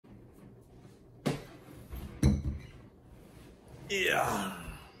Yeah.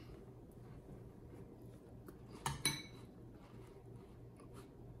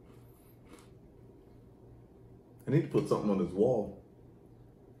 I need to put something on this wall.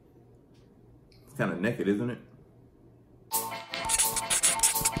 It's kind of naked, isn't it?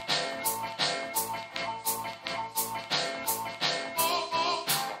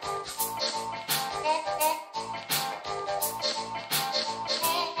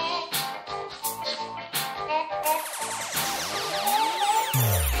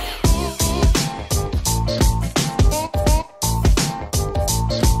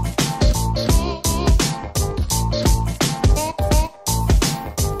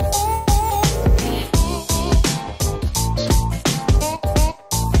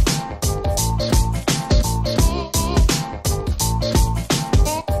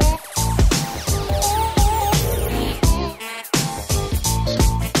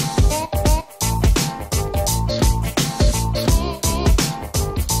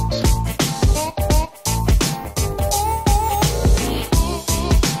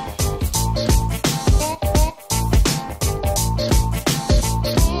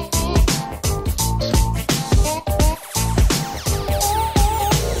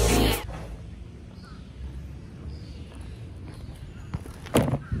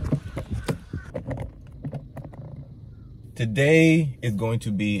 Today is going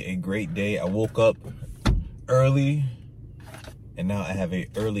to be a great day. I woke up early and now I have an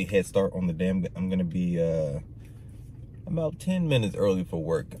early head start on the day. I'm gonna be about 10 minutes early for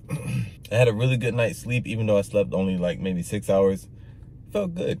work. I had a really good night's sleep, even though I slept only like maybe 6 hours.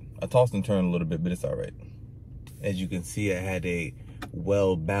 Felt good. I tossed and turned a little bit, but it's all right. As you can see, I had a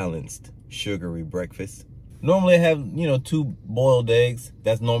well-balanced sugary breakfast. Normally I have, you know, 2 boiled eggs.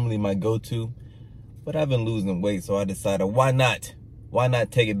 That's normally my go-to. But I've been losing weight, so I decided, why not? Why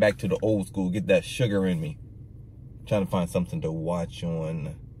not take it back to the old school, get that sugar in me? I'm trying to find something to watch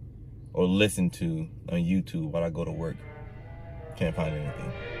on or listen to on YouTube while I go to work. Can't find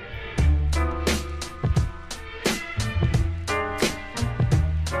anything.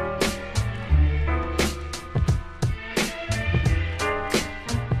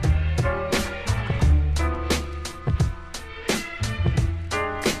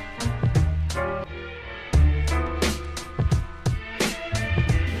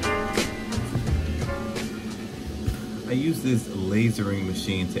 I use this lasering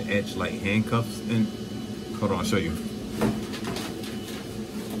machine to etch like handcuffs, and hold on, I'll show you.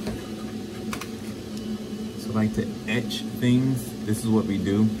 So like to etch things, this is what we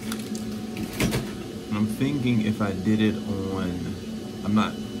do. And I'm thinking if I did it on,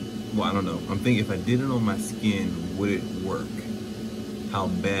 I don't know. I'm thinking if I did it on my skin, would it work? How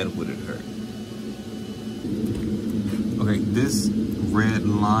bad would it hurt? Okay, this red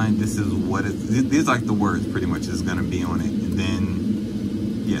line, this is what these are like the words pretty much is gonna be on it. And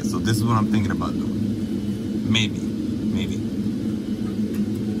then, yeah, so this is what I'm thinking about doing. Maybe.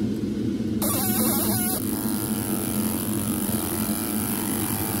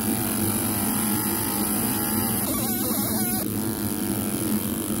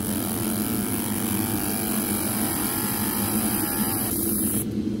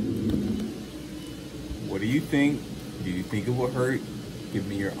 What do you think? Do you think it will hurt? Give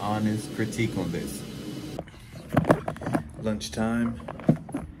me your honest critique on this. Lunchtime,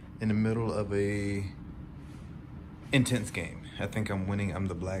 in the middle of a intense game. I think I'm winning. I'm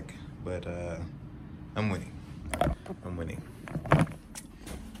the black, but I'm winning. I'm winning.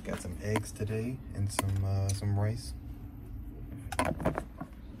 Got some eggs today and some rice.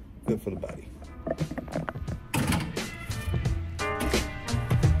 Good for the body.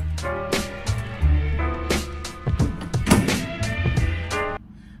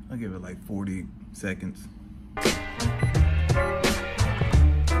 I'll give it like 40 seconds.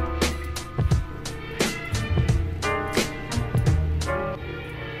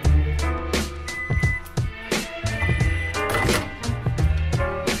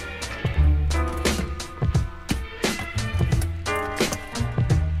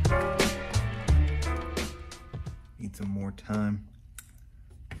 Need some more time.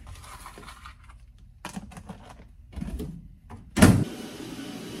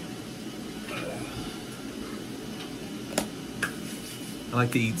 I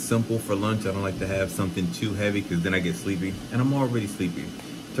like to eat simple for lunch. I don't like to have something too heavy because then I get sleepy, and I'm already sleepy.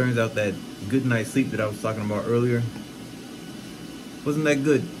 Turns out that good night's sleep that I was talking about earlier wasn't that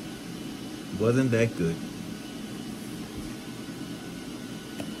good. Wasn't that good.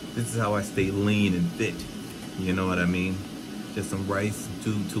 This is how I stay lean and fit. You know what I mean? Just some rice,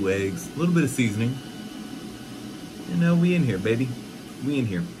 two eggs, a little bit of seasoning. You know, we in here, baby. We in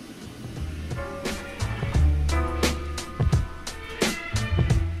here.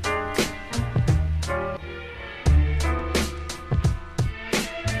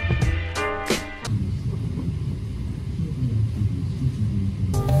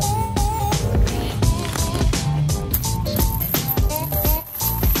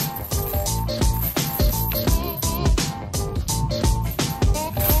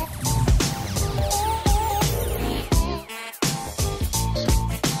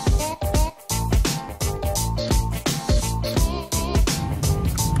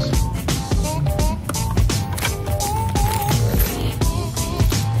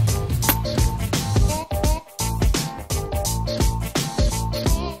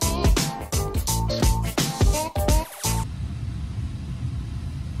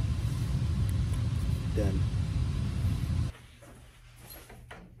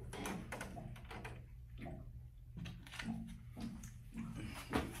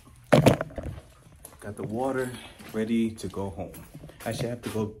 Got the water ready to go home. Actually, I have to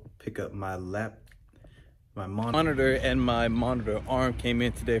go pick up my monitor, and my monitor arm came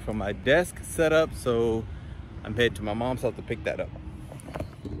in today from my desk setup, so I'm headed to my mom's house to pick that up.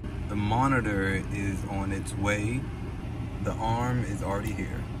 The monitor is on its way. The arm is already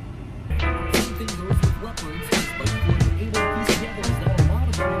here.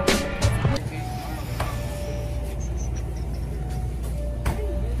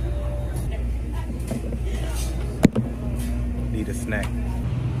 Need a snack.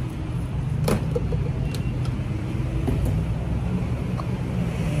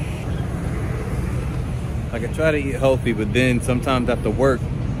 Like, I try to eat healthy, but then sometimes after work,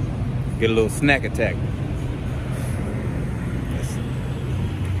 get a little snack attack.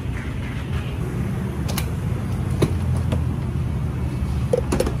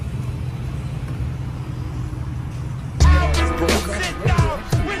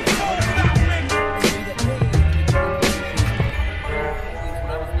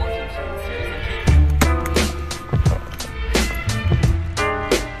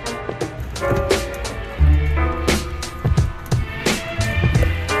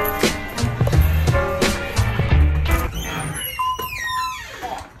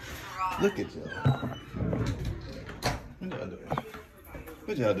 Look at y'all.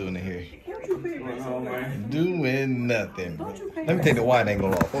 What y'all doing in here? Doing nothing. Let me take the wide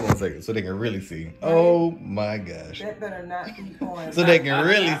angle off. Hold on a second so they can really see. Oh my gosh. That better not be on. So they can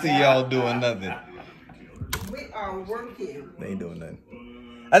really see y'all doing nothing. We are working. They ain't doing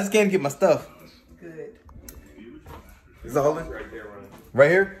nothing. I just came to get my stuff. Good. It's all in? Right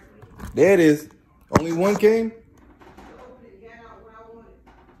here? There it is. Only one came?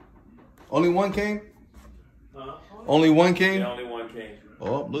 Only one came? Huh? Only one came? Yeah, only one came.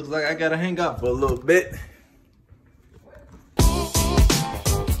 Oh, looks like I gotta hang out for a little bit.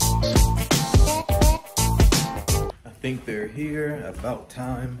 I think they're here. About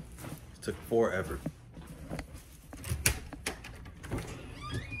time. It took forever.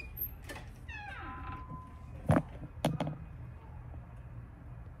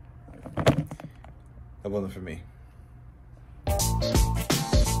 That wasn't for me.